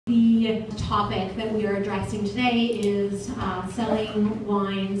The topic that we are addressing today is selling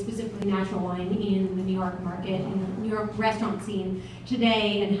wine, specifically natural wine, in the New York market, in the New York restaurant scene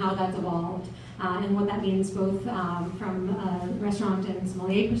today, and how that's evolved, and what that means both from a restaurant and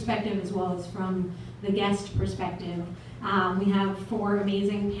sommelier perspective, as well as from the guest perspective. We have four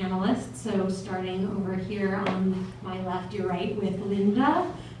amazing panelists, so starting over here on my left, your right, with Linda,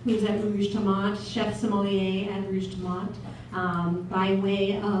 who's at Rouge Tomate, chef sommelier at Rouge Tomate. By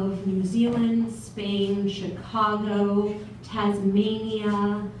way of New Zealand, Spain, Chicago,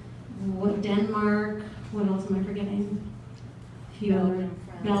 Tasmania, Denmark, what else am I forgetting? A few other,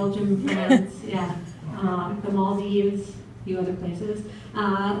 Belgium, France, yeah, the Maldives, a few other places.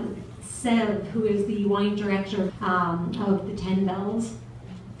 Sev, who is the wine director of the 10 Bells,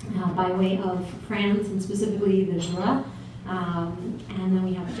 by way of France, and specifically the Jura. And then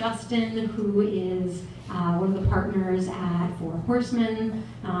we have Justin, who is one of the partners for Horsemen,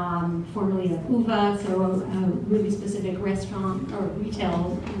 formerly of Uva, so a really specific restaurant or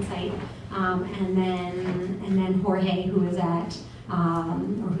retail insight. And then Jorge, who is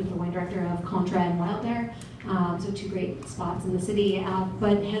who's the wine director of Contra and Wildair. So two great spots in the city,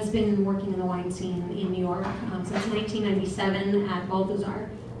 but has been working in the wine scene in New York since 1997 at Balthazar,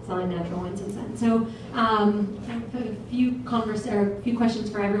 selling natural wine since then. So a few questions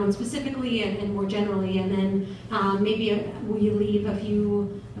for everyone specifically and more generally, and then maybe we'll leave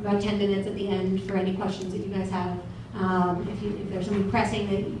about 10 minutes at the end for any questions that you guys have. If there's something pressing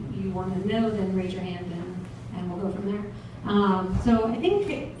that you want to know, then raise your hand and we'll go from there. So I think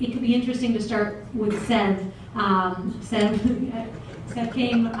it could be interesting to start with Sev. Sev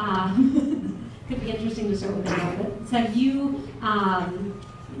came, could be interesting to start with him, but Sev, you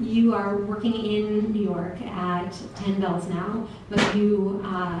are working in New York at 10 Bells now, but you,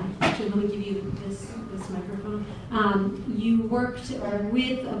 actually let me give you this microphone. You worked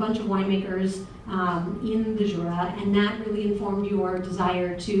with a bunch of winemakers in the Jura, and that really informed your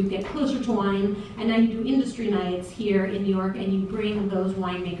desire to get closer to wine, and now you do industry nights here in New York, and you bring those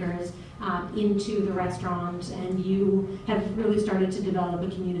winemakers into the restaurant, and you have really started to develop a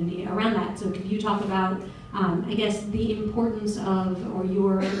community around that. So could you talk about I guess the importance of, or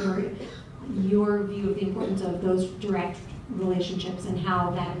your view of the importance of those direct relationships and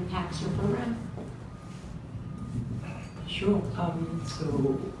how that impacts your program? Sure.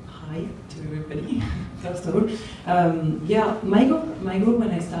 So hi to everybody. First of all, yeah, my goal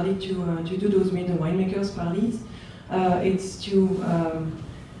when I started to do those Meet the Winemakers parties, it's to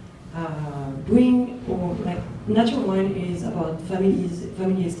bring, or like, natural wine is about family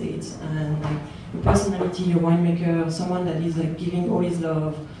estates, and like a personality, a winemaker, someone that is like giving all his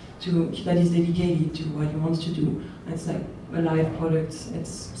love that is dedicated to what he wants to do. It's like a live product.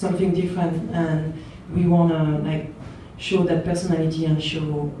 It's something different, and we wanna like show that personality and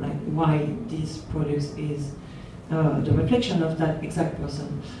show like why this product is the reflection of that exact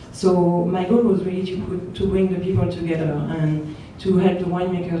person. So my goal was really to bring the people together and to help the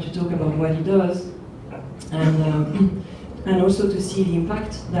winemaker to talk about what he does, and also to see the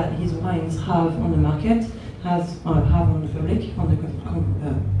impact that his wines have on the market, have on the public, on the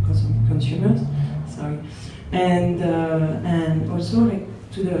consumers. Sorry, and also like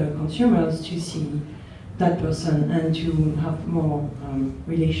to the consumers to see that person and to have more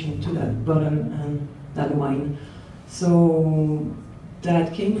relation to that bottle and that wine. So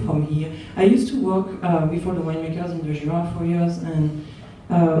that came from here. I used to work before the winemakers in the Jura for years, and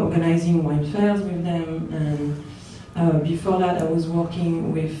organizing wine fairs with them, and before that I was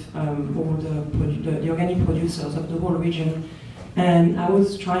working with all the organic producers of the whole region, and I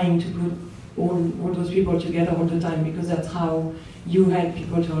was trying to put all those people together all the time, because that's how you help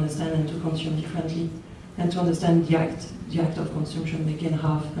people to understand and to consume differently, and to understand the act of consumption they can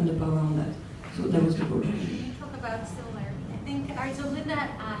have and the power on that. So that was the goal. Can you talk about similarity? I think, all right, so Linda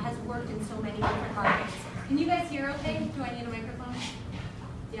has worked in so many different markets. Can you guys hear okay? Do I need a microphone?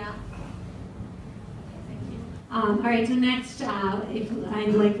 Yeah? All right, so next,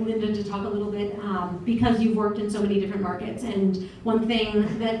 I'd like Linda to talk a little bit, because you've worked in so many different markets, and one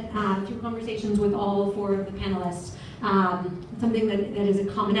thing that, through conversations with all four of the panelists, something that is a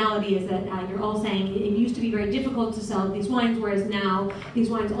commonality is that you're all saying it used to be very difficult to sell these wines, whereas now these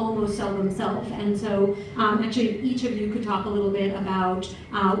wines almost sell themselves. And so actually, if each of you could talk a little bit about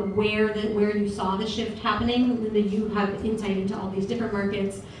where you saw the shift happening. Linda, you have insight into all these different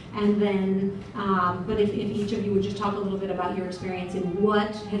markets. And then, but if each of you would just talk a little bit about your experience and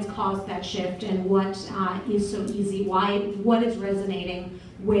what has caused that shift, and what is so easy, what is resonating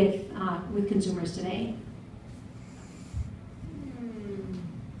with consumers today.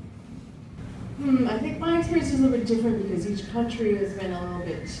 I think my experience is a little bit different because each country has been a little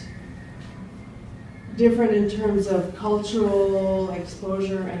bit different in terms of cultural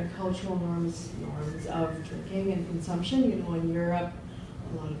exposure and cultural norms of drinking and consumption. You know, in Europe,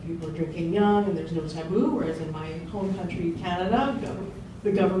 a lot of people are drinking young and there's no taboo, whereas in my home country, Canada,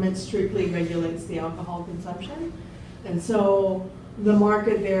 the government strictly regulates the alcohol consumption. And so the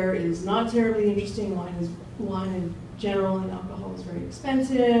market there is not terribly interesting. Wine in general and alcohol is very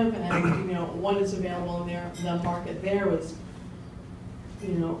expensive, and you know, what is available in there, the market there was,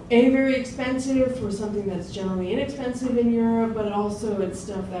 you know, very expensive for something that's generally inexpensive in Europe, but also it's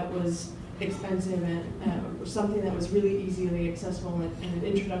stuff that was expensive and something that was really easily accessible and an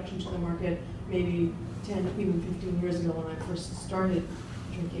introduction to the market maybe 10, even 15 years ago when I first started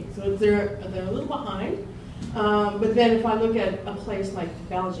drinking. So they're a little behind. But then if I look at a place like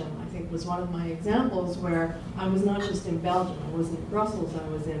Belgium, I think was one of my examples where I was not just in Belgium, I was in Brussels, I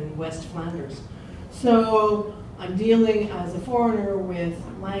was in West Flanders. So I'm dealing as a foreigner with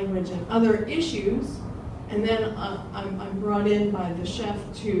language and other issues, and then I'm brought in by the chef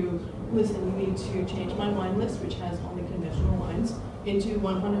to, listen, you need to change my wine list, which has only conventional wines, into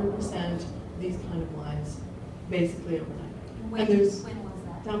 100% these kind of wines, basically overnight. When was that?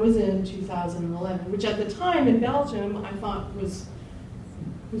 That was in 2011, which at the time in Belgium I thought was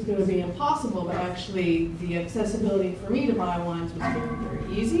going to be impossible, but actually the accessibility for me to buy wines was very,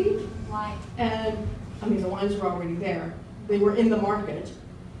 very easy. Why? And I mean, the wines were already there. They were in the market.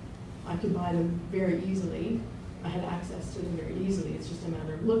 I could buy them very easily. I had access to them very easily. It's just a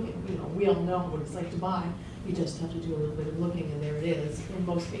matter of looking. You know, we all know what it's like to buy. You just have to do a little bit of looking, and there it is. In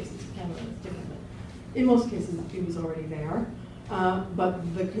most cases, Canada is different, but in most cases, it was already there.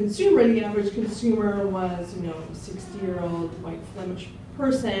 But the consumer, the average consumer was, you know, a 60-year-old white Flemish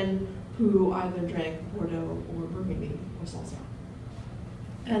person who either drank Bordeaux or Burgundy or Salsa.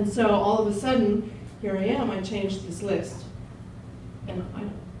 And so all of a sudden, here I am, I changed this list. And my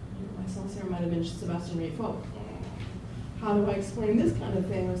Salsa might have been Sébastien Riffaut. How do I explain this kind of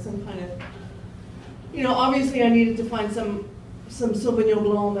thing with some kind of, you know, obviously I needed to find some Sauvignon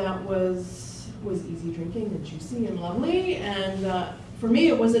Blanc that was easy drinking and juicy and lovely, and for me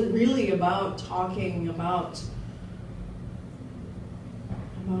it wasn't really about talking about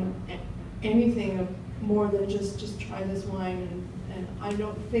anything more than just try this wine, and I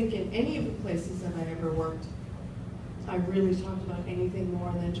don't think in any of the places that I ever worked I really talked about anything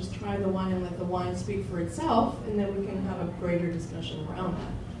more than just try the wine and let the wine speak for itself, and then we can have a greater discussion around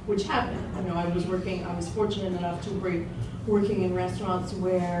that, which happened. You know, I was fortunate enough to be working in restaurants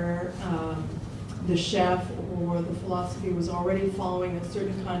where the chef or the philosophy was already following a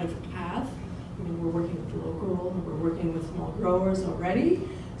certain kind of path. I mean, we're working with local, and we're working with small growers already.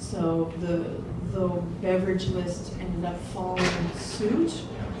 So the beverage list ended up following suit.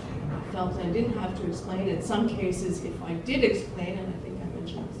 I felt I didn't have to explain. In some cases, if I did explain, and I think I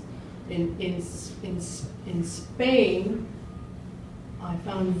mentioned this, in Spain, I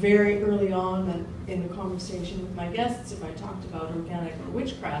found very early on that in the conversation with my guests, if I talked about organic or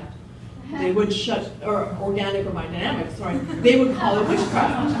witchcraft, they would or organic or biodynamic, sorry, they would call it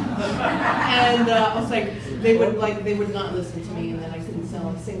witchcraft. And I was like, they would not listen to me, and then I couldn't sell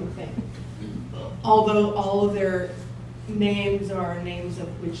a single thing. Although all of their names are names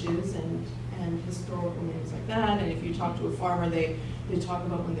of witches and historical names like that, and if you talk to a farmer, they talk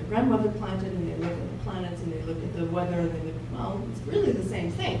about when their grandmother planted, and they look at the planets, and they look at the weather, and they look, well, it's really the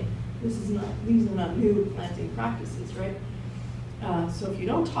same thing. These are not new planting practices, right? So if you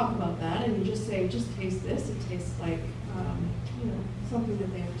don't talk about that and you just say, just taste this, it tastes like you know, something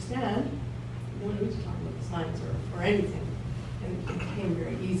that they understand, you don't need to talk about the science or anything. And it became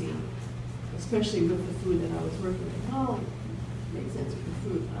very easy, especially with the food that I was working with. Oh, it makes sense with the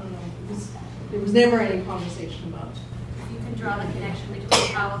food. I don't know. There was never any conversation about it. You can draw the connection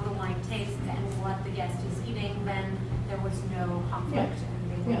between how the wine tastes and what the guest is eating, then there was no conflict.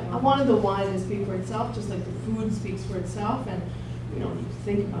 Yeah, I wanted the wine to speak for itself, just like the food speaks for itself, and you know,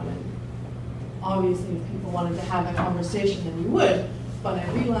 think about it. Obviously, if people wanted to have that conversation, then we would, but I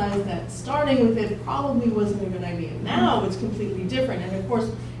realized that starting with it probably wasn't a good idea. Now it's completely different, and of course,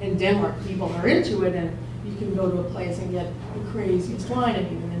 in Denmark, people are into it, and you can go to a place and get the craziest wine, and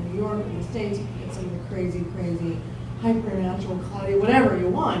even in New York, in the States, you can get some of the crazy, hyper-natural, cloudy, whatever you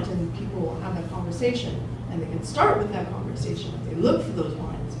want, and people will have that conversation, and they can start with that conversation if they look for those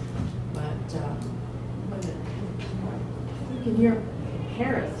wines. But I think in Europe,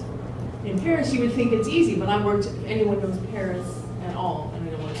 in Paris, you would think it's easy, but I worked, if anyone knows Paris at all, and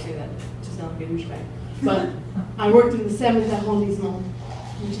I don't want to say that to sound like a douchebag, but I worked in the 7th arrondissement,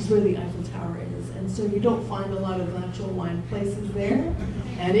 which is where the Eiffel Tower is, and so you don't find a lot of natural wine places there,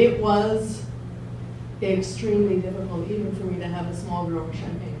 and it was extremely difficult even for me to have a small grower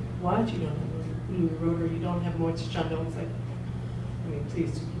champagne. What? You don't have a rotor, you don't have moist Chandon. It's like, I mean,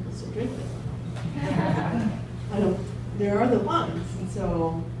 please, do people still drink this? I don't, there are the ones, and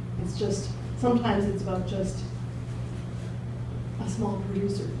so it's just, sometimes it's about just a small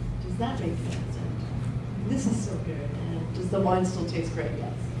producer. Does that make sense? And this is so good, and does the wine still taste great?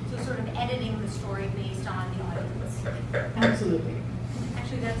 Yes. So sort of editing the story based on the audience. Absolutely.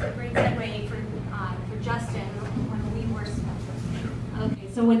 Actually, that's a great segue for Justin when we were. Okay,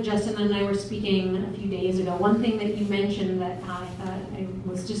 so when Justin and I were speaking a few days ago, one thing that you mentioned that I thought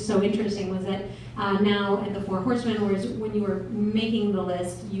was just so interesting was that now at the Four Horsemen, whereas when you were making the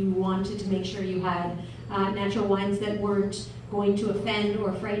list, you wanted to make sure you had natural wines that weren't going to offend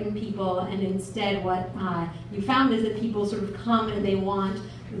or frighten people, and instead what you found is that people sort of come and they want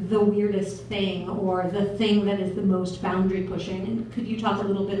the weirdest thing or the thing that is the most boundary pushing. And could you talk a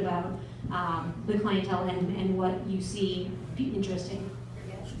little bit about the clientele and what you see interesting?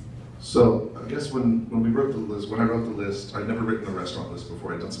 So I guess when we wrote the list, when I wrote the list, I'd never written a restaurant list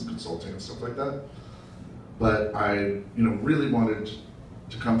before. I'd done some consulting and stuff like that. But I, really wanted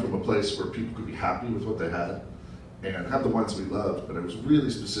to come from a place where people could be happy with what they had and have the wines we loved. But I was really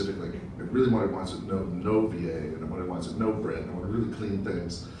specific. Like I really wanted wines with no VA, and I wanted wines with no bread, and I wanted really clean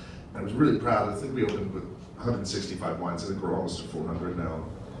things. And I was really proud. I think we opened with 165 wines. I think we're almost at 400 now.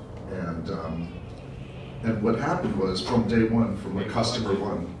 And what happened was from day one, from like customer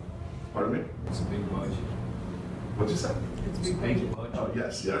one. Pardon me? It's a big budget. What'd you say? It's a big budget. Oh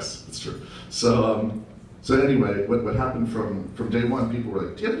yes, it's true. So anyway, what happened from day one? People were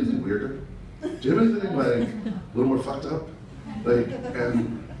like, "Do you have anything weirder? Do you have anything like a little more fucked up?" Like,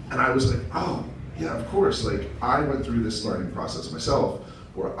 and I was like, "Oh yeah, of course." Like I went through this learning process myself,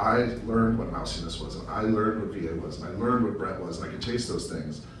 where I learned what mousiness was, and I learned what VA was, and I learned what Brett was, and I could taste those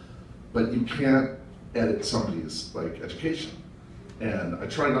things. But you can't edit somebody's like education. And I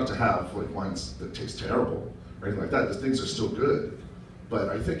try not to have like wines that taste terrible or anything like that. The things are still good, but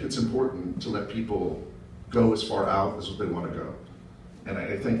I think it's important to let people go as far out as what they want to go. And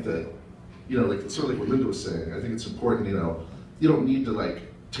I think that, like sort of like what Linda was saying, I think it's important, you don't need to like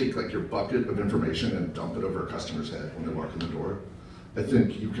take like your bucket of information and dump it over a customer's head when they walk in the door. I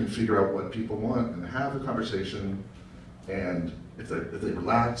think you can figure out what people want and have a conversation, and if they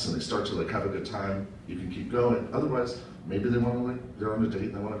relax and they start to like have a good time, you can keep going. Otherwise, maybe they want to like, they're on a date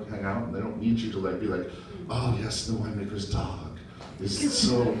and they want to hang out, and they don't need you to like be like, "Oh yes, the winemaker's dog is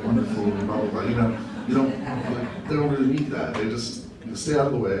so wonderful," and blah blah blah. You don't like, they don't really need that. They just stay out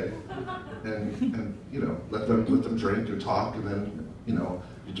of the way, and let them drink and talk, and then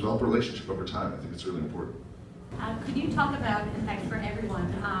you develop a relationship over time. I think it's really important. Could you talk about, in fact, for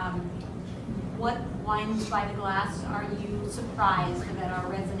everyone, what wines by the glass are you surprised that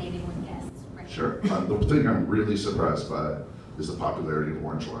are resonating with guests? Right? Sure. The thing I'm really surprised by is the popularity of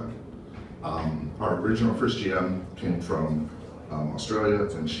orange wine. Our original first GM came from Australia,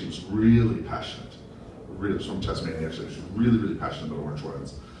 and she was really passionate. Really, from Tasmania, actually. She was really, really passionate about orange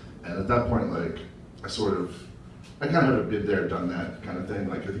wines. And at that point, like, I kind of had a bid there, done that kind of thing.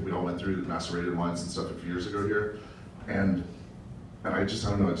 Like, I think we all went through the macerated wines and stuff a few years ago here. And I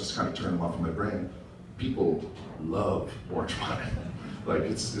don't know, it just kind of turned them off in my brain. People love orange wine. Like,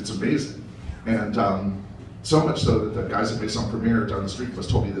 it's amazing. And so much so that the guys at Maison Premier down the street from us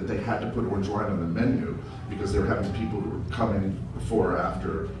told me that they had to put orange wine on the menu because they were having people who were coming before or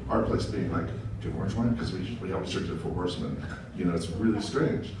after our place being like, "Do you have orange wine? Because we always drink it for Horsemen." It's really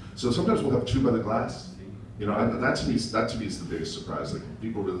strange. So sometimes we'll have two by the glass. That to me is the biggest surprise. Like,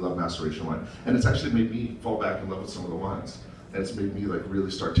 people really love maceration wine, and it's actually made me fall back in love with some of the wines, and it's made me like really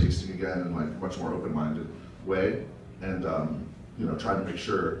start tasting again in like much more open-minded way, and try to make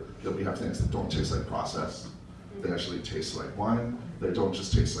sure that we have things that don't taste like processed. They actually taste like wine. They don't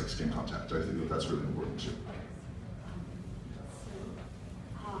just taste like skin contact. I think that that's really important too.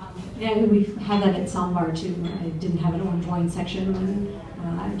 Yeah, we've had that at Somm too. I didn't have an orange wine section when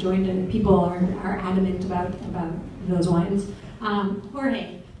I joined, and people are adamant about those wines.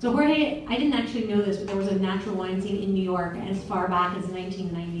 Jorge. So Jorge, I didn't actually know this, but there was a natural wine scene in New York as far back as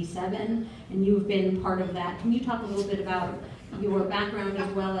 1997, and you've been part of that. Can you talk a little bit about your background as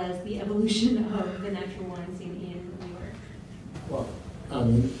well as the evolution of the natural wine scene in New York? Well,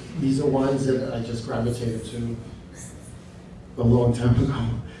 these are wines that I just gravitated to a long time ago.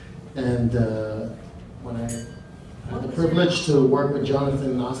 And when I had the privilege to work with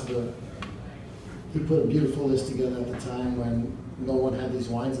Jonathan Nosta, he put a beautiful list together at the time when no one had these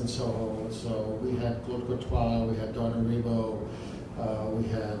wines in Soho. So we had Claude Courtois, we had Don Enrico, we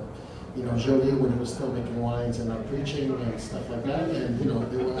had Jolie when he was still making wines and preaching and stuff like that. And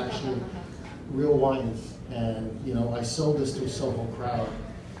they were actually real wines. And, you know, I sold this to a Soho crowd.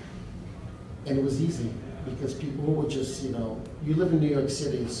 And it was easy because people would just, you know, you live in New York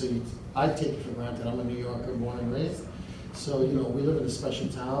City, so I take it for granted. I'm a New Yorker, born and raised. So, you know, we live in a special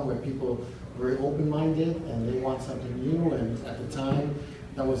town where people are very open-minded and they want something new. And at the time,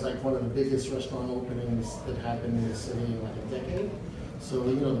 that was like one of the biggest restaurant openings that happened in the city in like a decade. So,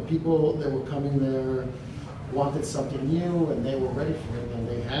 you know, the people that were coming there wanted something new and they were ready for it and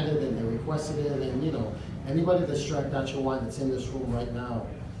they had it and they requested it. And, you know, anybody that's drank natural wine that's in this room right now,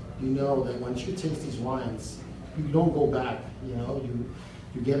 you know that once you taste these wines, you don't go back, you know,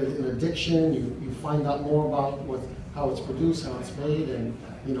 you get an addiction, you find out more about how it's produced, how it's made, and,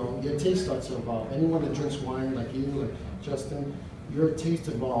 you know, your taste starts to evolve. Anyone that drinks wine like you and Justin, your taste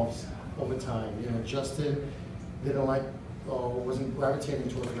evolves over time. You know, Justin didn't like, wasn't gravitating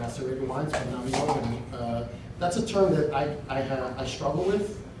towards macerated wines, but now we know. And that's a term that I struggle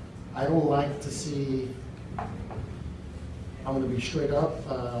with. I don't like to see, I'm going to be straight up,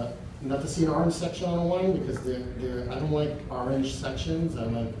 not to see an orange section on a wine because I don't like orange sections.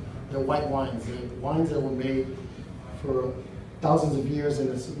 They're white wines. They're wines that were made for thousands of years in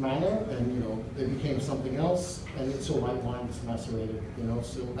this manner, and, you know, they became something else, and it's a white wine that's macerated, you know.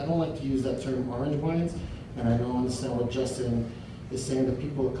 So I don't like to use that term orange wines, and I don't understand what Justin is saying, that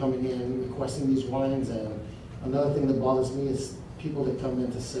people are coming in requesting these wines. And another thing that bothers me is people that come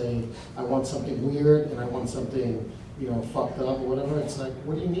in to say, I want something weird and I want something, you know, fucked up or whatever. It's like,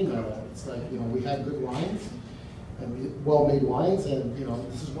 what do you mean by that? It's like, you know, we have good wines and well-made wines, and, you know,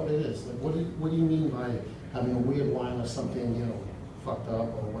 this is what it is. Like, what do you mean by having a weird wine or something, you know, fucked up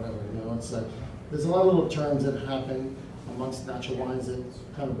or whatever? You know, it's like, there's a lot of little terms that happen amongst natural wines that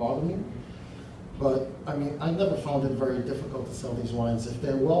kind of bother me. But, I mean, I never found it very difficult to sell these wines. If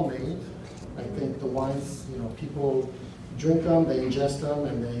they're well-made, I think the wines, you know, people drink them, they ingest them,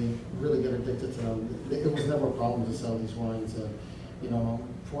 and they really get addicted to them. It was never a problem to sell these wines. And, you know,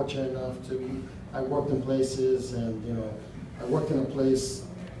 I'm fortunate enough I worked in places, and, you know, I worked in a place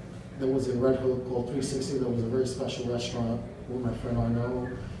that was in Red Hook called 360. That was a very special restaurant with my friend Arno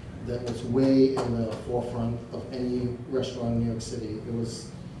that was way in the forefront of any restaurant in New York City. It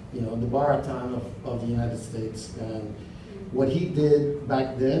was, you know, the Baratan of the United States. And what he did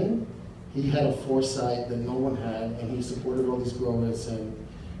back then, he had a foresight that no one had, and he supported all these growers. And,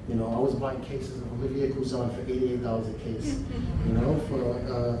 you know, I was buying cases of Olivier Cousin for $88 a case, you know,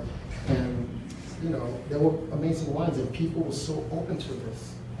 and, you know, there were amazing wines, and people were so open to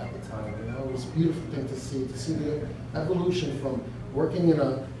this at the time. You know, it was a beautiful thing to see the evolution from working in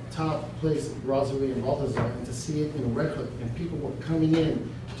a top place, Brasserie in Balthazar, and to see it in Red Hook, and people were coming in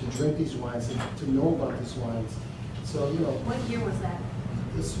to drink these wines and to know about these wines. So, you know. What year was that?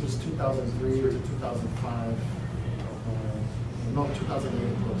 This was 2003 to 2005. No,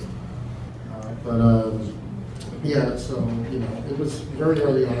 2008 closed. Yeah, so, you know, it was very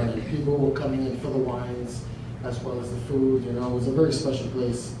early on, and people were coming in for the wines as well as the food. You know, it was a very special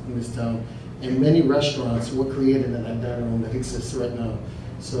place in this town, and many restaurants were created in that dining room that exists right now.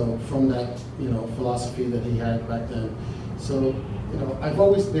 So from that, you know, philosophy that he had back then. So, you know, I've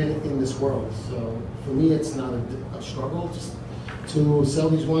always been in this world. So for me, it's not a struggle just to sell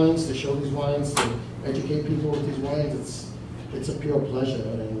these wines, to show these wines, to educate people with these wines. It's a pure pleasure,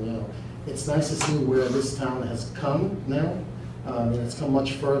 and, you know, it's nice to see where this town has come now. And it's come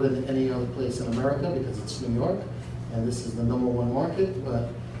much further than any other place in America because it's New York, and this is the #1 market. But,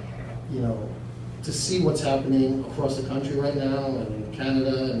 you know, to see what's happening across the country right now, and in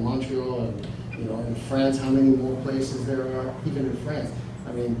Canada and Montreal, and, you know, in France, how many more places there are, even in France.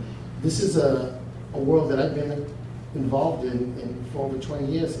 I mean, this is a world that I've been involved in for over 20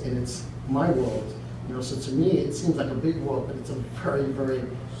 years, and it's my world. You know, so to me, it seems like a big world, but it's a very, very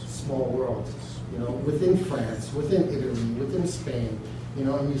small world. You know, within France, within Italy, within Spain, you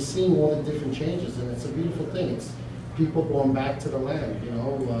know, and you're seeing all the different changes, and it's a beautiful thing. It's people going back to the land, you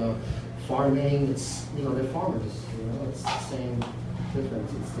know, farming, it's, you know, they're farmers, you know, it's the same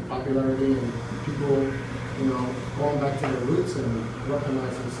difference. It's the popularity and people, you know, going back to their roots and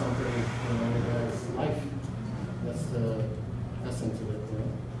recognizing something, you know, as life. That's the essence of it, you know.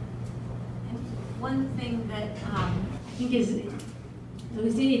 One thing that I think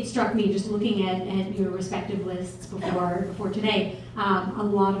it struck me just looking at your respective lists before today. A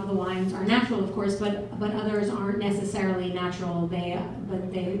lot of the wines are natural, of course, but others aren't necessarily natural.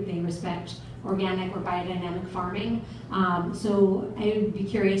 But they respect organic or biodynamic farming. So I would be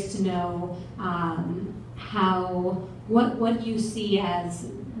curious to know what you see as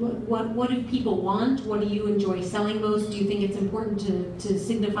what do people want? What do you enjoy selling most? Do you think it's important to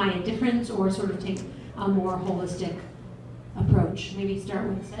signify a difference, or sort of take a more holistic approach? Maybe start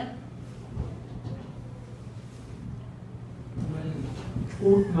with Seb.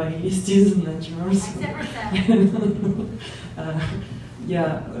 all my list is natural. So. Except for seven.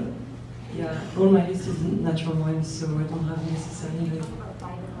 Yeah, all my list is natural wines, so I don't have necessarily like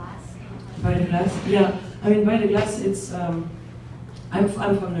By the glass. by the glass. Yeah, I mean by the glass, it's I'm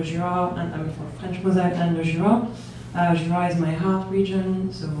from the Jura, and I'm from French Moselle and the Jura. Jura is my heart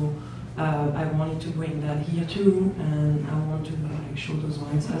region, so I wanted to bring that here too, and I want to like show those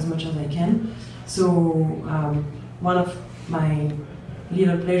wines as much as I can. So one of my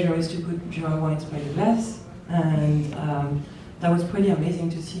little pleasure is to put Jura wines by the glass, and that was pretty amazing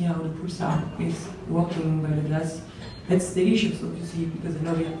to see how the pulsar is working by the glass. It's delicious, obviously, because I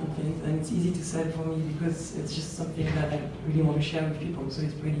love it, and it's easy to sell for me because it's just something that I really want to share with people, so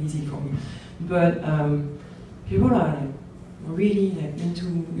it's pretty easy for me. But people are like, really like, into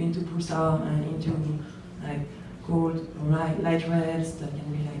pulsar and into like gold or light reds that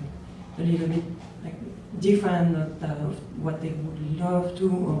can be like a little bit like different of what they would love to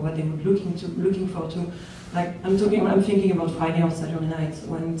or what they would looking for to. Like I'm thinking about Friday or Saturday nights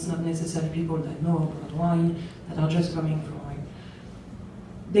when it's not necessarily people that know about wine, that are just coming from like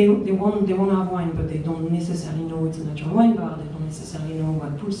they want to have wine, but they don't necessarily know it's a natural wine bar. They don't necessarily know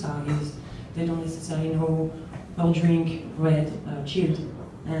what pulsar is. They don't necessarily know how to drink red chilled,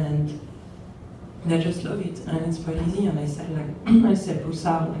 and they just love it, and it's quite easy. And I sell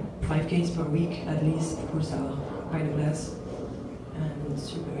pulsar like 5 cases per week at least, pulsar by the glass, and it's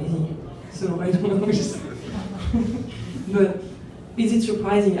super easy. So I don't know, just but is it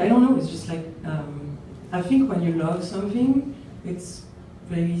surprising? I don't know. It's just like I think when you love something, it's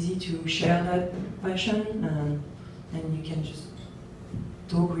very easy to share that passion, and you can just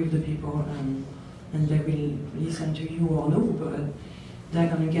talk with the people, and they will listen to you or no, but they're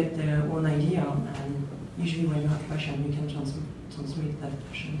gonna get their own idea. And usually, when you have passion, you can transmit that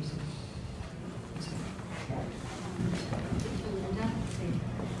passion. So.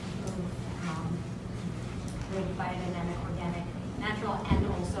 Biodynamic, organic, natural, and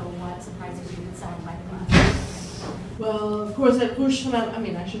also what surprises you with selling by the glass? Well, of course, at Rouge, I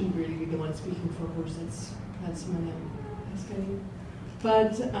mean, I shouldn't really be the one speaking for Rouge. That's Madame Pascali.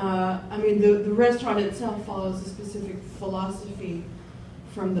 But I mean, the restaurant itself follows a specific philosophy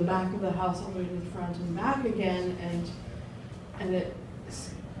from the back of the house all the way to the front and back again, and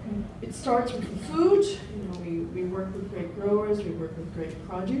it starts with the food. You know, we work with great growers, we work with great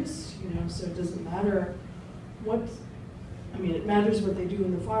produce. You know, so it doesn't matter what. I mean, it matters what they do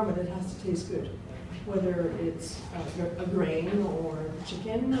in the farm, but it has to taste good. Whether it's a grain or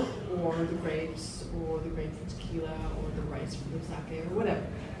chicken or the grapes or the grain for tequila or the rice for the sake or whatever.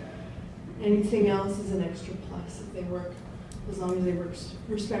 Anything else is an extra plus if they work, as long as they work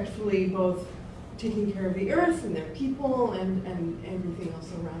respectfully, both taking care of the earth and their people and everything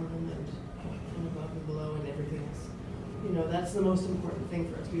else around them and above and below and everything else. You know, that's the most important thing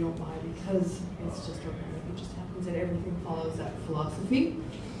for us. We don't buy because it's just organic. It just happens that everything follows that philosophy.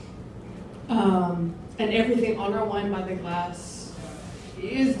 And everything on our wine by the glass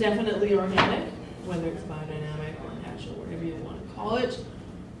is definitely organic, whether it's biodynamic or natural, whatever you want to call it.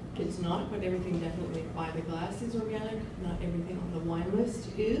 It's not, but everything definitely by the glass is organic. Not everything on the wine list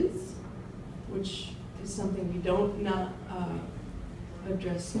is, which is something we don't not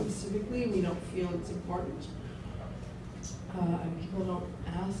address specifically. We don't feel it's important. And people don't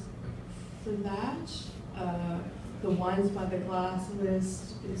ask for that. The wines by the glass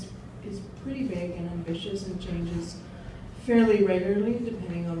list is pretty big and ambitious and changes fairly regularly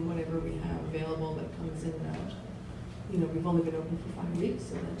depending on whatever we have available that comes in and out. You know, we've only been open for 5 weeks,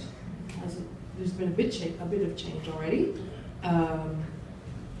 so that hasn't. There's been a bit of change already. And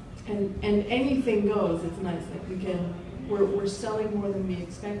anything goes. It's nice. Like we're selling more than we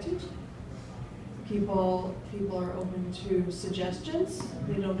expected. People are open to suggestions.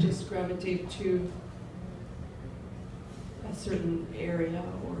 They don't just gravitate to a certain area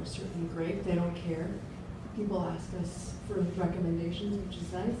or a certain grape. They don't care. People ask us for recommendations, which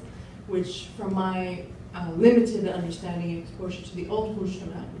is nice. Which, from my limited understanding and exposure to the old Rouge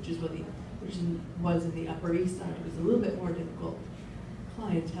Tomate, which was in the Upper East Side, it was a little bit more difficult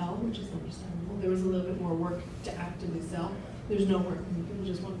clientele, which is understandable. There was a little bit more work to actively sell. There's no work. People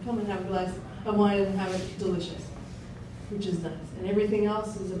just want to come and have a glass of wine and have it delicious, which is nice. And everything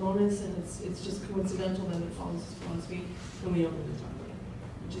else is a bonus, and it's just coincidental that it follows this philosophy, and we don't really talk about it,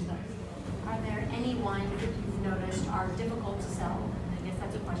 which is nice. Are there any wines that you've noticed are difficult to sell? I guess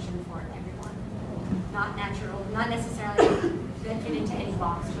that's a question for everyone. Not natural, not necessarily that fit into any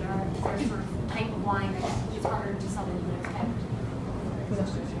box, but is there a sort of type of wine that is harder to sell than you would expect?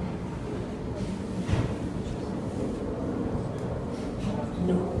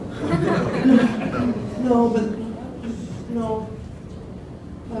 No. No, but no.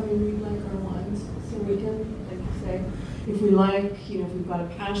 we like our wines. So we can, like you say, if we like, if we've got a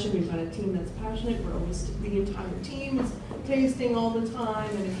passion, we've got a team that's passionate, we're always, the entire team is tasting all the time,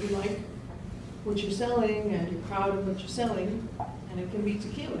 and if you like what you're selling and you're proud of what you're selling, and it can be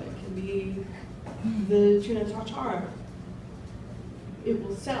tequila, it can be the tuna tartare, it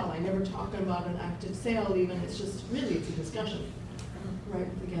will sell. I never talk about an active sale even, it's just really, it's a discussion, right,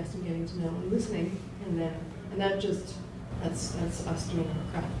 with the guest and getting to know and listening, and that's us doing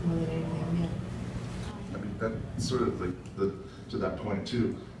our craft more than anything, yeah. I mean, that's sort of like to that point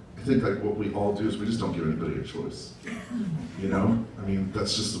too. I think like what we all do is we just don't give anybody a choice. You know? I mean,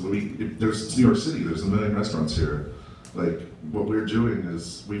 that's just the way it's New York City, there's a million restaurants here. Like, what we're doing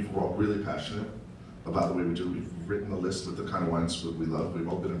is we're all really passionate about the way we do it. We've written a list with the kind of wines that we love. We've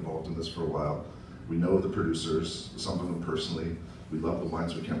all been involved in this for a while. We know the producers, some of them personally. We love the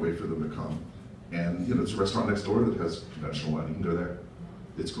wines, we can't wait for them to come. And there's a restaurant next door that has conventional wine, you can go there.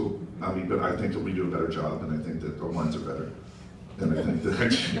 It's cool. I mean, but I think that we do a better job, and I think that our wines are better. And I think that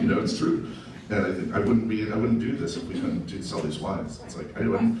actually, it's true. And I think I wouldn't do this if we couldn't sell these wines. It's like I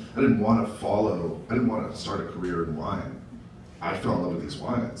didn't want to start a career in wine. I fell in love with these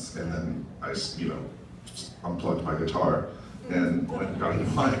wines, and then I unplugged my guitar and went and got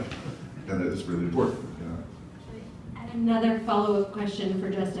into wine, and it is really important. Another follow-up question for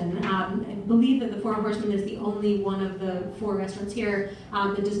Justin. I believe that the Four Horsemen is the only one of the 4 restaurants here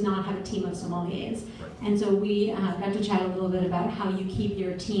that does not have a team of sommeliers. And so we got to chat a little bit about how you keep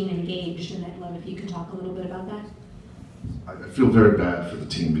your team engaged, and I'd love if you could talk a little bit about that. I feel very bad for the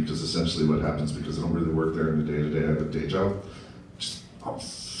team because essentially what happens, because I don't really work there in the day-to-day, I have a day job, just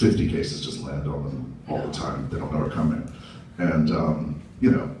 50 cases just land on them all the time. They don't know are coming. And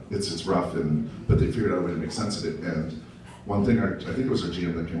it's rough, but they figured out a way to make sense of it. And one thing, I think it was our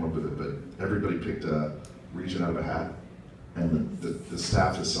GM that came up with it, but everybody picked a region out of a hat, and the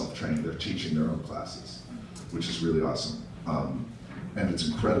staff is self-trained. They're teaching their own classes, which is really awesome. And it's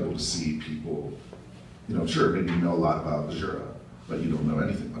incredible to see people, sure, maybe you know a lot about Riera, but you don't know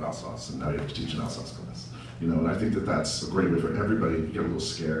anything about Alsace, and now you have to teach an Alsace class. And I think that that's a great way for everybody to get a little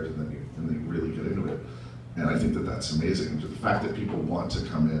scared and then you really get into it. And I think that that's amazing. The fact that people want to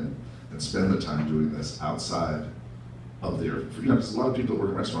come in and spend the time doing this outside of their, because a lot of people that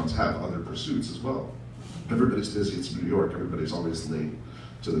work in restaurants have other pursuits as well. Everybody's busy, it's New York, everybody's always late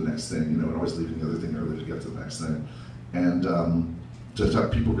to the next thing, and always leaving the other thing early to get to the next thing. And to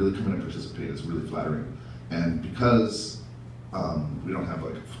have people really come in and participate is really flattering. And because we don't have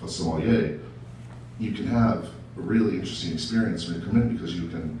like a sommelier, you can have a really interesting experience when you come in, because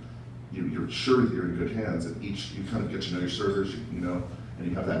you're sure that you're in good hands, and you kind of get to know your servers, and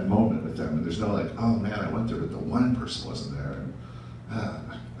you have that moment with them, and there's no like, oh man, I went there but the wine person wasn't there, and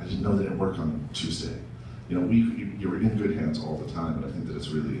I didn't know they didn't work on Tuesday. You're in good hands all the time, and I think that it's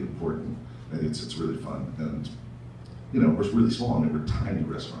really important, and it's really fun. And we're really small. I mean, we're a tiny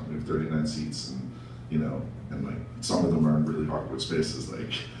restaurant. We have 39 seats, and like some of them are in really awkward spaces,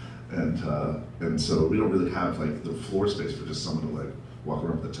 and so we don't really have like the floor space for just someone to like walk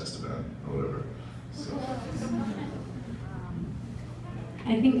around with a test event or whatever. So.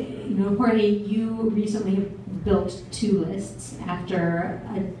 I think, Jorge, you recently have built 2 lists after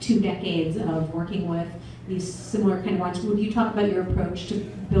 2 decades of working with these similar kind of wines. Would you talk about your approach to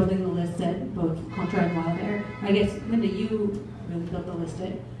building the lists at both Contra and Wildair? I guess, Linda, you really built the list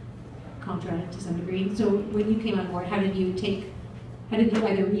at Contra to some degree. So when you came on board, how did you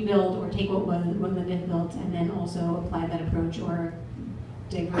either rebuild or take what Linda had built and then also apply that approach or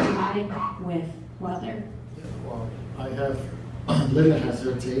diversify with Wildair? Yeah, well, I have, Linda has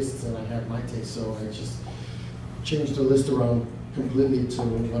her tastes and I have my taste, so I just changed the list around completely to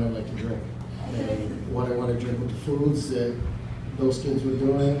what I like to drink. And what I want to drink with the foods that those kids were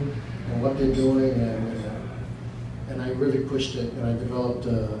doing and what they're doing, and I really pushed it, and I developed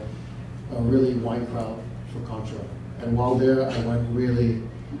a really wine crowd for Contra. And while there, I went really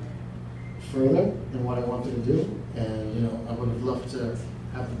further than what I wanted to do, and I would have loved to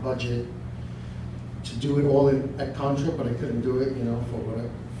have the budget to do it all at Contra, but I couldn't do it,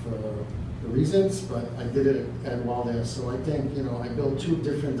 for the reasons, but I did it at Wildair. So I think, I built 2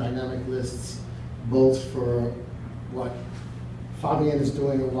 different dynamic lists, both for what Fabian is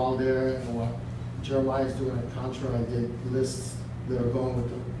doing at Wildair and what Jeremiah is doing at Contra. I did lists that are going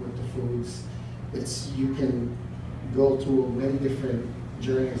with the foods. You can go through many different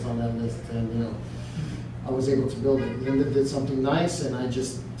journeys on that list, and I was able to build it. Linda did something nice, and I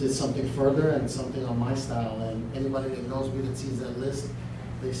just did something further and something on my style. And anybody that knows me that sees that list,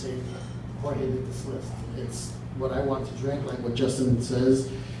 they say, Jorge did this list. It's what I want to drink, like what Justin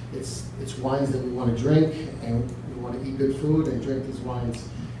says. It's wines that we want to drink, and we want to eat good food and drink these wines.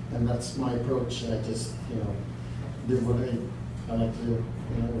 And that's my approach. I just, did what I like to do.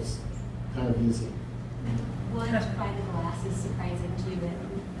 It's kind of easy. Well, and to buy the glass is surprising too.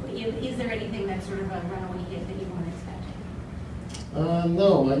 Is there anything that's sort of a runaway hit that you weren't expecting?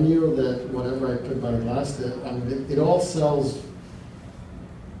 No, I knew that whatever I put by the glass, it all sells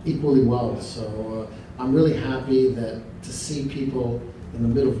equally well. So I'm really happy that to see people in the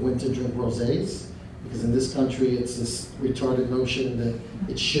middle of winter drink rosés, because in this country it's this retarded notion that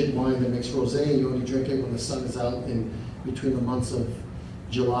it's shit wine that makes rosé, and you only drink it when the sun is out in between the months of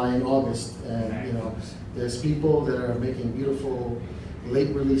July and August. And there's people that are making beautiful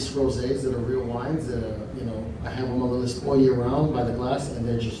late release rosés that are real wines that are, I have them on the list all year round by the glass, and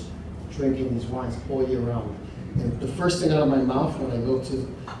they're just drinking these wines all year round. And the first thing out of my mouth when I go to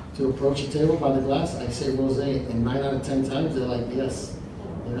approach a table by the glass, I say rosé, and 9 out of 10 times they're like, yes,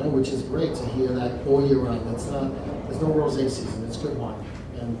 which is great to hear that all year round. There's no rosé season, it's good wine.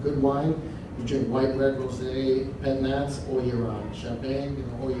 And good wine, you drink white, red, rosé, pet nats all year round. Champagne,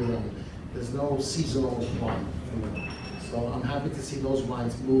 all year round. There's no seasonal wine for me. So I'm happy to see those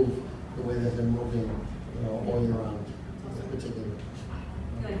wines move the way they've been moving, all year round, in particular.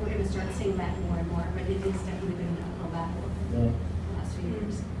 I feel like we're going to start seeing that more and more, but it is definitely been an uphill battle the last few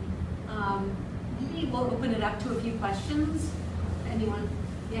years. Maybe we'll open it up to a few questions. Anyone?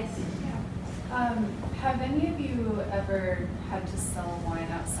 Yes. Yeah. Have any of you ever had to sell wine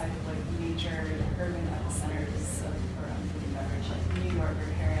outside of like major urban epicenters around food and beverage, like New York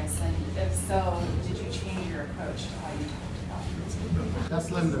or Paris? And if so, did you change your approach to how you talked about it? That's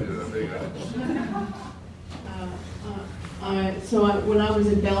Linda. When I was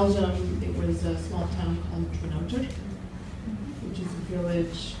in Belgium, it was a small town called Tomate, which is a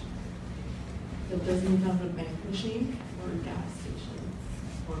village that doesn't have a bank machine or a gas station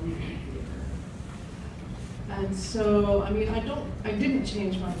or movie theater. And so, I didn't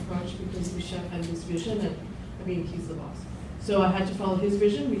change my approach because the chef had this vision, and he's the boss. So I had to follow his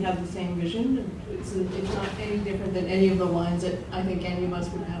vision. We had the same vision. And it's not any different than any of the wines that I think any of us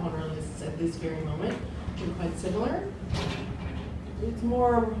would have on our lists at this very moment. They're quite similar. It's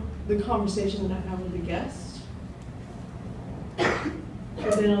more the conversation that I have with the guest.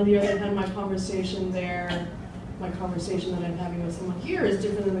 But then on the other hand, my conversation that I'm having with someone here is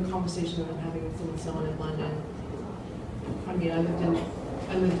different than the conversation that I'm having with someone in London. I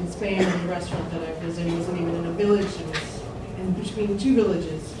lived in Spain, and the restaurant that I visited wasn't even in a village. It was in between two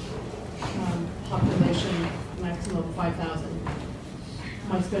villages, population maximum of 5,000.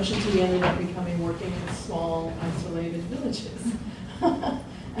 My specialty ended up becoming working in small, isolated villages.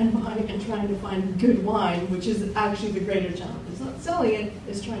 and trying to find good wine, which is actually the greater challenge. It's not selling it,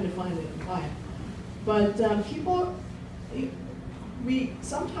 it's trying to find it and buy it. But people, we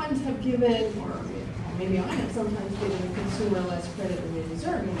sometimes have given, or maybe I have sometimes given the consumer less credit than they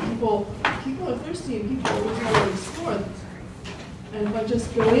deserve. People are thirsty, and people always want to explore. And if I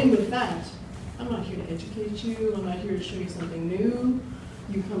just go in with that, I'm not here to educate you, I'm not here to show you something new.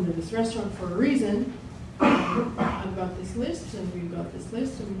 You come to this restaurant for a reason. I've got this list, and we've got this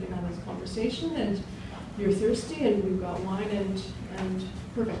list, and we can have this conversation, and you're thirsty, and we've got wine, and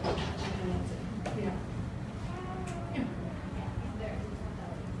perfect. And that's it. Yeah.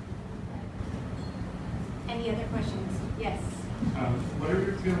 Any other questions? Yes. What are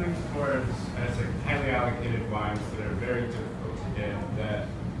your feelings towards highly allocated wines that are very difficult to get, that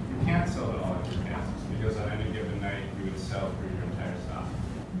you can't sell at all at your casks because on any given night you would sell through your entire stock?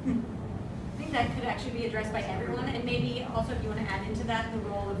 I think that could actually be addressed by everyone, and maybe also if you want to add into that the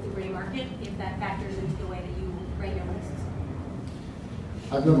role of the gray market, if that factors into the way that you write your lists.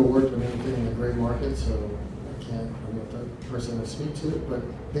 I've never worked with anything in the gray market, so I'm not the person to speak to it, but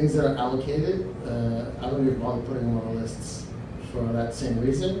things that are allocated, I don't even bother putting them on the lists for that same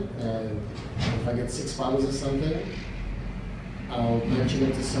reason. And if I get 6 bottles of something, I'll mention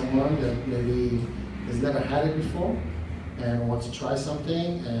it to someone that maybe has never had it before and wants to try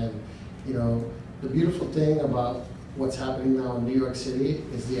something. And the beautiful thing about what's happening now in New York City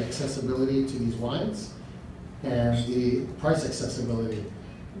is the accessibility to these wines and the price accessibility.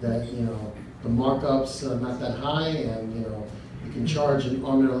 That the markups are not that high, and you can charge an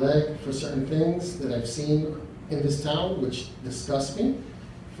arm and a leg for certain things that I've seen in this town, which disgust me.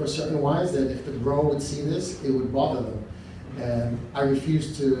 For certain wines, that if the grower would see this, it would bother them. And I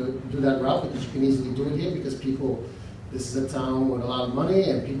refuse to do that route, because you can easily do it here, because this is a town with a lot of money,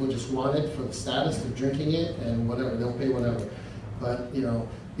 and people just want it for the status of drinking it, and whatever, they'll pay whatever. But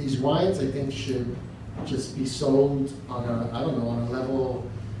these wines, I think, should just be sold on a level,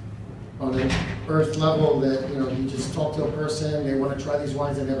 on an earth level, that you just talk to a person, they want to try these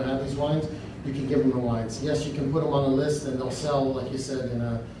wines, they never had these wines, you can give them the wines. Yes, you can put them on a list, and they'll sell, like you said, in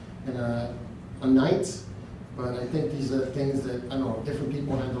a in a night. But I think these are things that, I don't know, different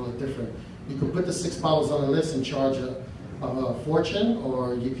people handle it different. You can put the 6 bottles on the list and charge a fortune,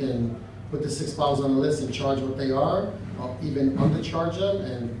 or you can put the 6 bottles on the list and charge what they are, or even undercharge them,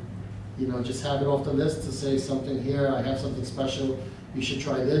 and you know, just have it off the list to say something here, I have something special, you should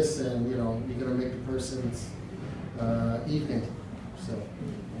try this, and you know, you're gonna make the person's evening. So.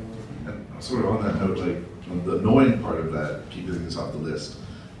 And sort of on that note, like the annoying part of that, keeping things off the list,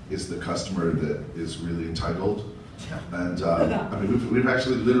 is the customer that is really entitled. And I mean, we've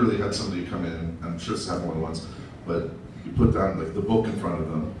actually literally had somebody come in, I'm sure it's happened more than once, but you put down like the book in front of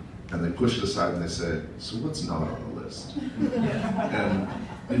them, and they push it aside and they say, so what's not on the list? And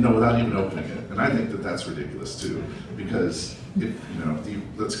you know, without even opening it. And I think that that's ridiculous too, because if, you know,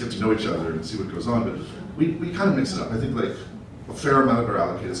 let's get to know each other and see what goes on, but we kind of mix it up. I think like a fair amount of our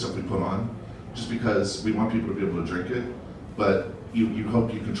allocated stuff we put on, just because we want people to be able to drink it, but you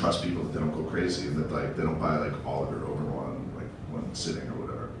hope you can trust people that they don't go crazy and that like they don't buy like all of it over one sitting or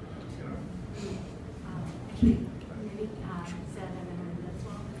whatever, you know. Actually, maybe Seth and then as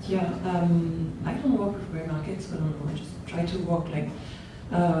well. Yeah, I don't work with grey markets, but I just try to work like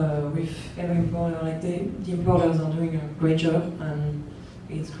with every importer. Like the importers are doing a great job, and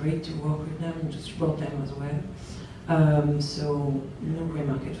it's great to work with them and to support them as well. So no grey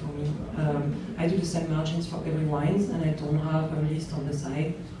market for me. I do the same margins for every wines, and I don't have a list on the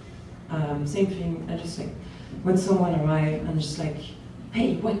side. Same thing. I just like when someone arrives and just like,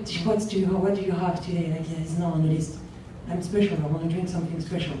 hey, what do you have today? Like, yeah, it's not on the list. I'm special. I want to drink something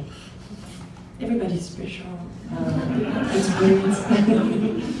special. Everybody's special. It's great.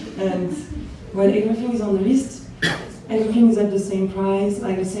 And when everything is on the list, everything is at the same price,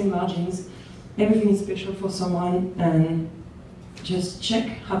 like the same margins. Everything is special for someone, and just check,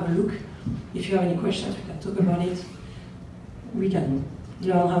 have a look. If you have any questions, we can talk about it. We can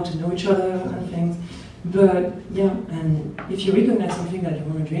learn how to know each other and things. But yeah, and if you recognize something that you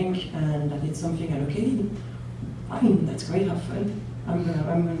want to drink and that it's something allocated, fine, that's great, have fun. I'm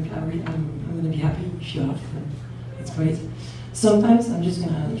gonna be happy if you have fun. It's great. Sometimes I'm just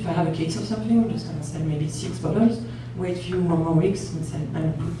gonna, if I have a case of something, I'm just gonna sell maybe 6 bottles, wait a few more weeks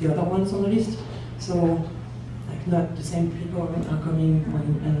and put the other ones on the list. So, like, not the same people are coming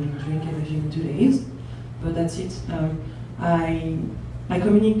and drink everything in 2 days, but that's it. I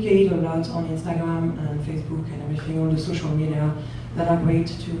communicate a lot on Instagram and Facebook and everything, all the social media that are great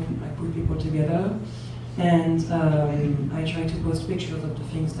to like, put people together. And I try to post pictures of the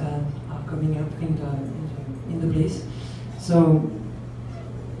things that are coming up in the place. So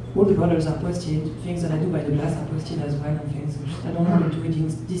all the bottles are posted, things that I do by the glass are posted as well, and things. I don't want to do a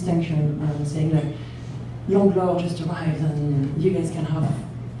distinction saying like, Langlore just arrived and you guys can have it,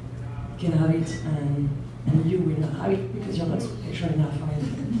 and you will not have it because you're not special enough for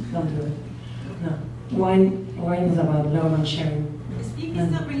it. Don't do it. No. Wine is about love and sharing. You can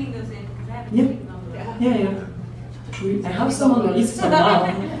still bringing those in because I haven't Yeah. taken them. Yeah. I have some on the list right now. I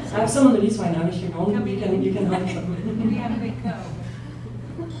have some on the list right now. If you want, you can have some. We have a big go.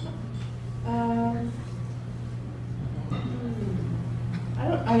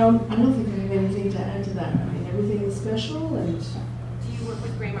 I don't think I have anything to add to that. I mean, everything is special, and Do you work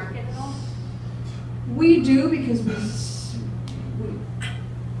with grey market at all? we do because we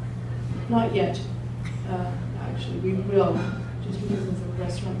not yet. Actually, we will, just because it's a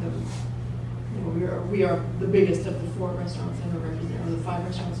restaurant that we are the biggest of the 4 restaurants that are represented, or the 5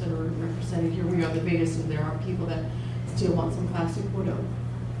 restaurants that are represented here. We are the biggest, and there are people that still want some classic Bordeaux,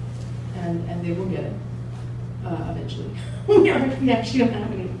 and they will get it eventually. We actually don't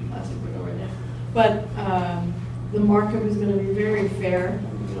have any classic Bordeaux right now, but the markup is going to be very fair.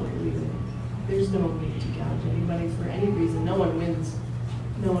 We don't believe it. There's no need to gouge anybody for any reason. No one wins.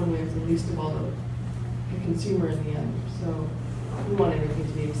 No one wins, at least of all the consumer in the end. So we want everything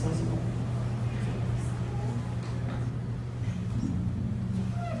to be accessible.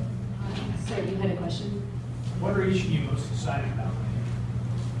 Sorry, you had a question? What region are you most excited about?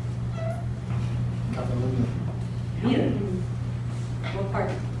 Catalonia. What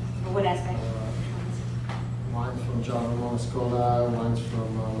part? Or what aspect? Wines from Jorge, wines from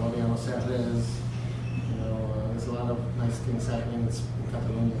Loriano Serres. You know, there's a lot of nice things happening in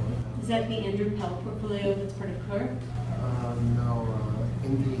Catalonia. Is that the Andrew Pell portfolio that's part of CUR? No,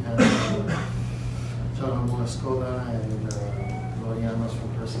 Indy has Jorge Molascola and Loriano's from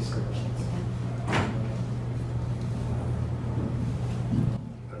Percy Selections.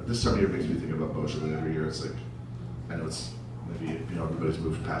 This time of year makes me think about Beaujolais every year. It's like, I know it's maybe, you know, everybody's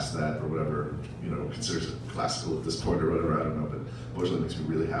moved past that or whatever, you know, considers it classical at this point or whatever, I don't know, but Beaujolais makes me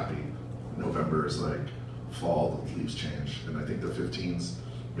really happy. November is like fall, the leaves change, and I think the 15s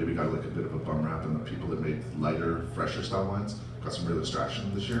maybe got like a bit of a bum rap, and the people that made lighter, fresher style wines got some real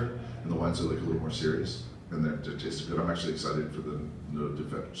extraction this year, and the wines are like a little more serious, and they're tasting good. I'm actually excited for the no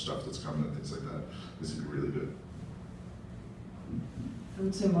defect stuff that's coming and things like that. This would be really good. I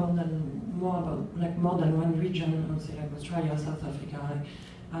would say more than one region. I would say like Australia, South Africa,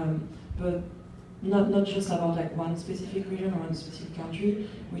 but not just about like one specific region or one specific country.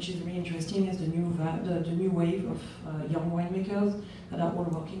 Which is really interesting is the new wave of young winemakers that are all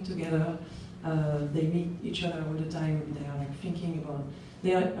working together. They meet each other all the time. They are like thinking about,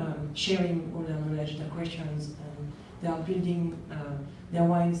 they are sharing all their knowledge, their questions, and they are building their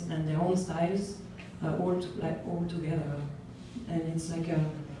wines and their own styles all together. And it's like a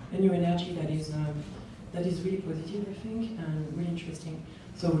new energy that is really positive, I think, and really interesting.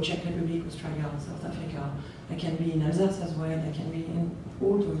 So Czech Republic, Australia, South Africa. I can be in Alsace as well. I can be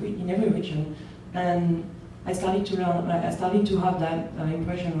in every region. And I started to learn. I started to have that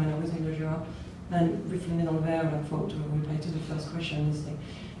impression when I was in the Jura, and reflecting on there, and to reply to the first question is like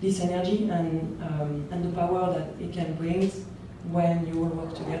this energy and the power that it can bring when you all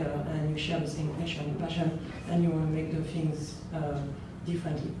work together and you share the same passion, and you want to make the things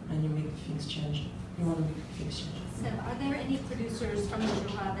differently, and you make things change. You want to make things change. So, are there any producers from the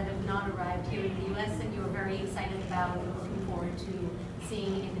Jura that have not arrived here in the U.S. that you're very excited about and looking forward to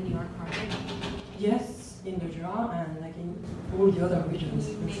seeing in the New York market? Yes, in the Jura and like in all the other regions.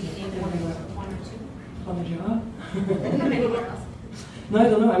 Maybe name one or two from the Jura. Anywhere else? No, I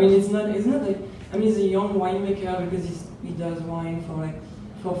don't know. I mean, it's not like, I mean, he's a young winemaker because he does wine for like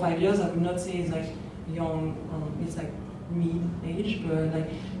 4 or 5 years. I would not say he's like young, it's like mid-age, but like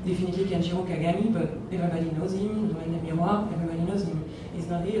definitely Kenjiro Kagami, but everybody knows him. Doyen Miroir, everybody knows him. He's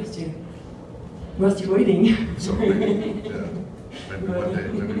not here still. We're still waiting. So, yeah. Maybe one day,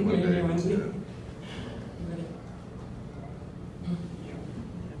 maybe one day. Yeah.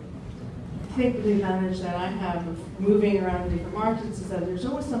 I think the advantage that I have of moving around different markets is that there's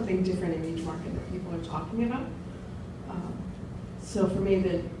always something different in each market that people are talking about. So for me,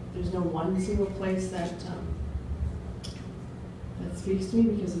 there's no one single place that speaks to me,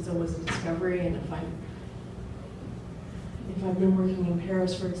 because it's always a discovery. And if I've been working in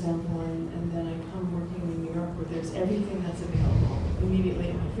Paris, for example, and then I come working in New York, where there's everything that's available immediately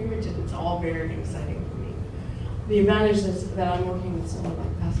at my fingertips, it's all very exciting for me. The advantage is that I'm working with someone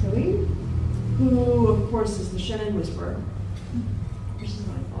like Pascaline, who, of course, is the Chenin whisperer, which is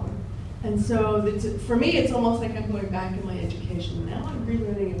my father. And so for me, it's almost like I'm going back in my education. Now I'm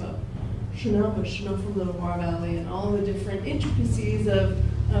relearning about Chenin, but Chenin from the Loire Valley, and all the different intricacies of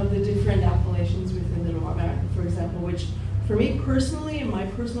the different appellations within the Loire Valley, for example, which for me personally, in my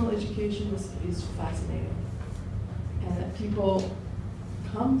personal education, is fascinating. And that people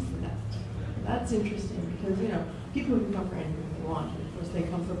come for that. That's interesting, because, you know, people can come for anything they want. Of course, they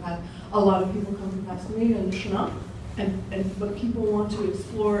come for a lot of people come for Pascaline and Chenin, but people want to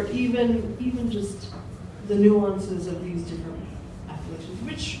explore even just the nuances of these different appellations,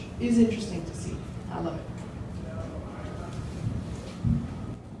 which is interesting to see. I love it.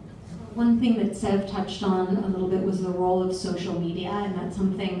 One thing that Sev touched on a little bit was the role of social media, and that's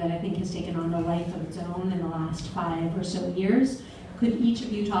something that I think has taken on a life of its own in the last 5 or so years. Could each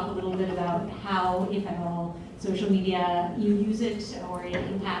of you talk a little bit about how, if at all, social media, you use it or it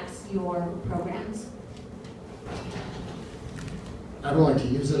impacts your programs? I don't like to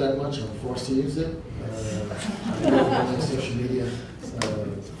use it that much. I'm forced to use it. I don't like social media.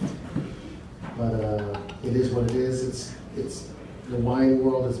 But it is what it is. It's the wine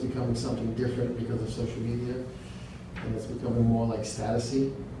world is becoming something different because of social media, and it's becoming more like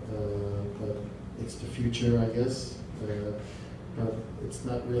statusy. But it's the future, I guess. But it's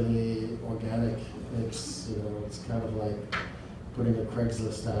not really organic. It's, you know, it's kind of like putting a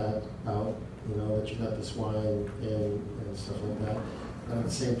Craigslist ad out, you know, that you got this wine in and stuff like that. But at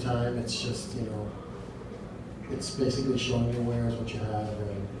the same time, it's just, you know, it's basically showing you where is what you have.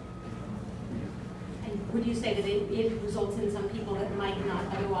 And would you say that it results in some people that might not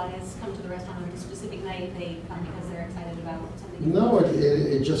otherwise come to the restaurant on a specific night, they come because they're excited about something? No,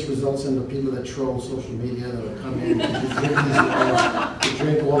 it just results in the people that troll social media that will come in to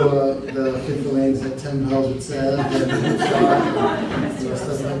drink all the fifth that Tim Hellsworth said, and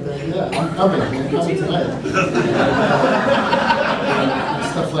stuff like that. Yeah, I'm coming tonight.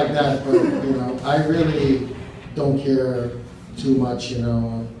 Stuff like that, but, you know, I really don't care too much, you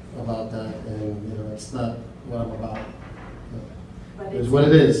know, about that, and, you know, it's not what I'm about. But it's what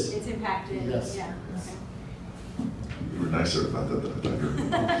it is. It's impacted. Yes. Yeah. Okay. You were nicer about that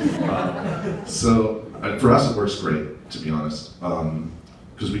than I thought. So for us, it works great, to be honest,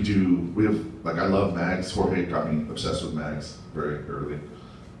 because we have, like, I love mags. Jorge got me obsessed with mags very early.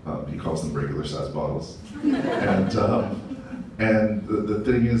 He calls them regular size bottles. And the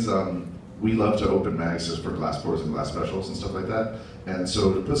thing is, we love to open mags just for glass pours and glass specials and stuff like that. And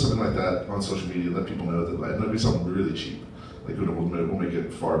so to put something like that on social media, let people know that like, it'll be something really cheap. Like we'll make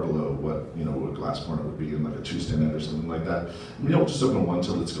it far below what what a glass corner would be in like a Tuesday night or something like that. And we don't just open one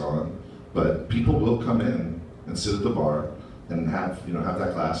till it's gone, but people will come in and sit at the bar and have have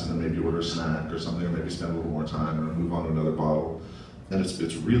that glass and then maybe order a snack or something, or maybe spend a little more time or move on to another bottle. And it's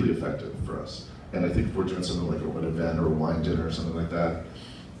really effective for us. And I think if we're doing something like an event or a wine dinner or something like that,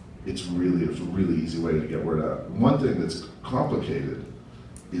 it's a really easy way to get word out. One thing that's complicated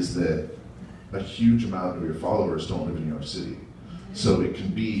is that a huge amount of your followers don't live in New York City. So it can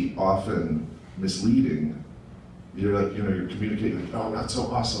be often misleading. You're like, you're communicating like, oh, that's so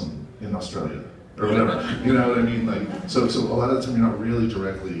awesome in Australia, or whatever. You know what I mean? Like, so a lot of the time you're not really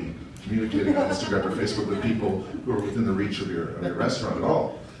directly communicating on Instagram or Facebook with people who are within the reach of your restaurant at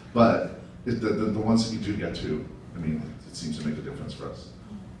all. But the ones that you do get to, I mean, it seems to make a difference for us.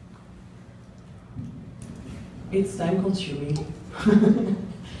 It's time consuming.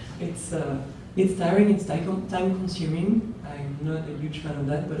 It's tiring, it's time consuming. I'm not a huge fan of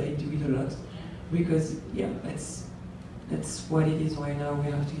that, but I do it a lot. Because, yeah, it's what it is right now, we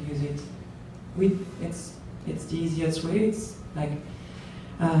have to use it. It's the easiest way, it's like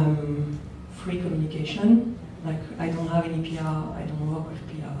free communication. Like, I don't have any PR, I don't work with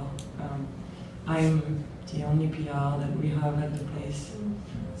PR. I'm the only PR that we have at the place.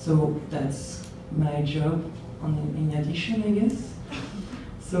 So that's my job in addition, I guess.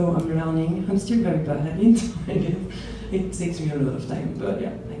 So I'm learning. I'm still very bad at it, I guess. It takes me a lot of time, but yeah,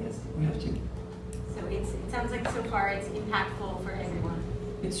 I guess we have to. So it sounds like so far it's impactful for everyone.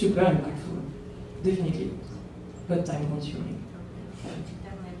 It's super impactful, definitely, but time consuming.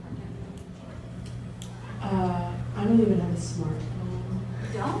 Definitely important. I don't even have a smartphone.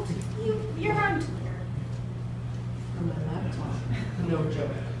 Don't? You're on Twitter. On my laptop. No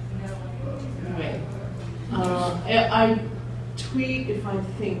joke. No. Right. I tweet if I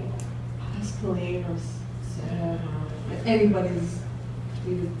think Pascaline or Sev or anybody's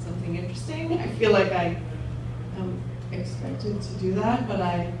tweeted something interesting. I feel like I am expected to do that, but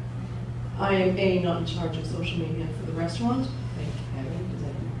I am not in charge of social media for the restaurant. Thank heaven, because I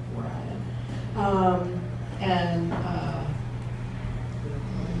don't know where I am.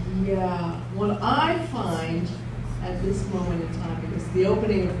 Yeah, what I find at this moment in time, because the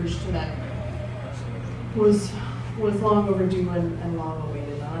opening of Rouge was long overdue and long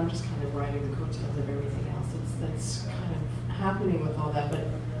awaited, and I'm just kind of riding the coattails of everything else that's kind of happening with all that. But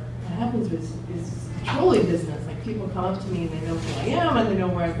what happens is the trolley business. Like, people come up to me and they know who I am and they know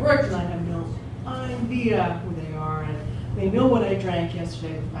where I've worked, and I have no idea who they are, and they know what I drank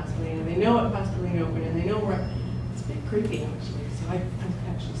yesterday with Pascaline, and they know what Pascaline opened, and they know where. It's a bit creepy actually, so I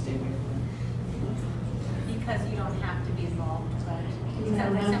actually stay away from it. Because you don't have to be involved, but You it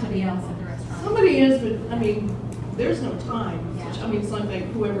sounds like don't have to somebody be else involved. at the restaurant. Somebody is, but I mean, there's no time. Yeah. I mean, it's like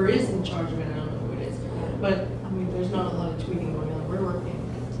whoever is in charge of it, I don't know who it is. But I mean, there's not a lot of tweeting going on. We're working.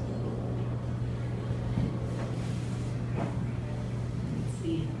 Let's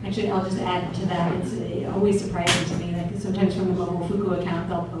see. Actually, I'll just add to that. It's always surprising to me. Like, sometimes from the Momofuku account,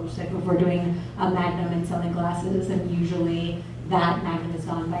 they'll post like if we're doing a Magnum and selling glasses, and usually that Magnum is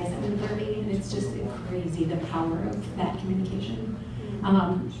gone by 7:30, and it's just crazy the power of that communication.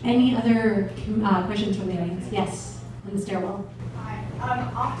 Any other questions from the audience? Yes, on the stairwell. Hi.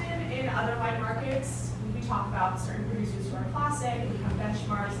 Often in other wine markets, we talk about certain producers who are classic, and become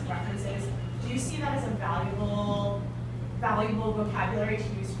benchmarks and references. Do you see that as a valuable vocabulary to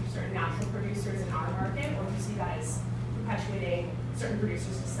use for certain natural producers in our market, or do you see that as perpetuating certain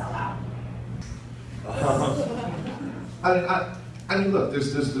producers to sell out? I mean, look,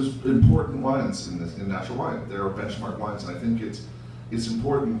 there's important wines in natural wine. There are benchmark wines, and I think it's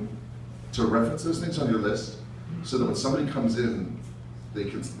important to reference those things on your list, so that when somebody comes in, they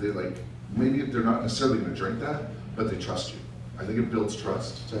like, maybe they're not necessarily going to drink that, but they trust you. I think it builds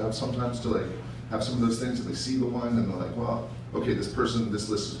trust to have sometimes to like have some of those things, and they see the wine and they're like, well, okay, this list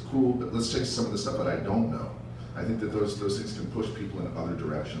is cool, but let's take some of the stuff that I don't know. I think that those things can push people in other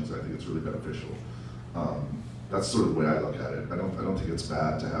directions. I think it's really beneficial. That's sort of the way I look at it. I don't think it's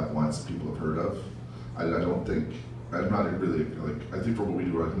bad to have wines that people have heard of. I'm not really, like, I think for what we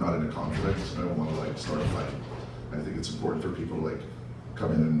do, I'm not in a conflict. I don't want to like start a fight. I think it's important for people to like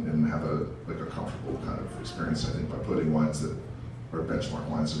come in and have a comfortable kind of experience. I think by putting wines that are benchmark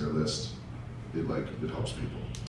wines on your list, it helps people.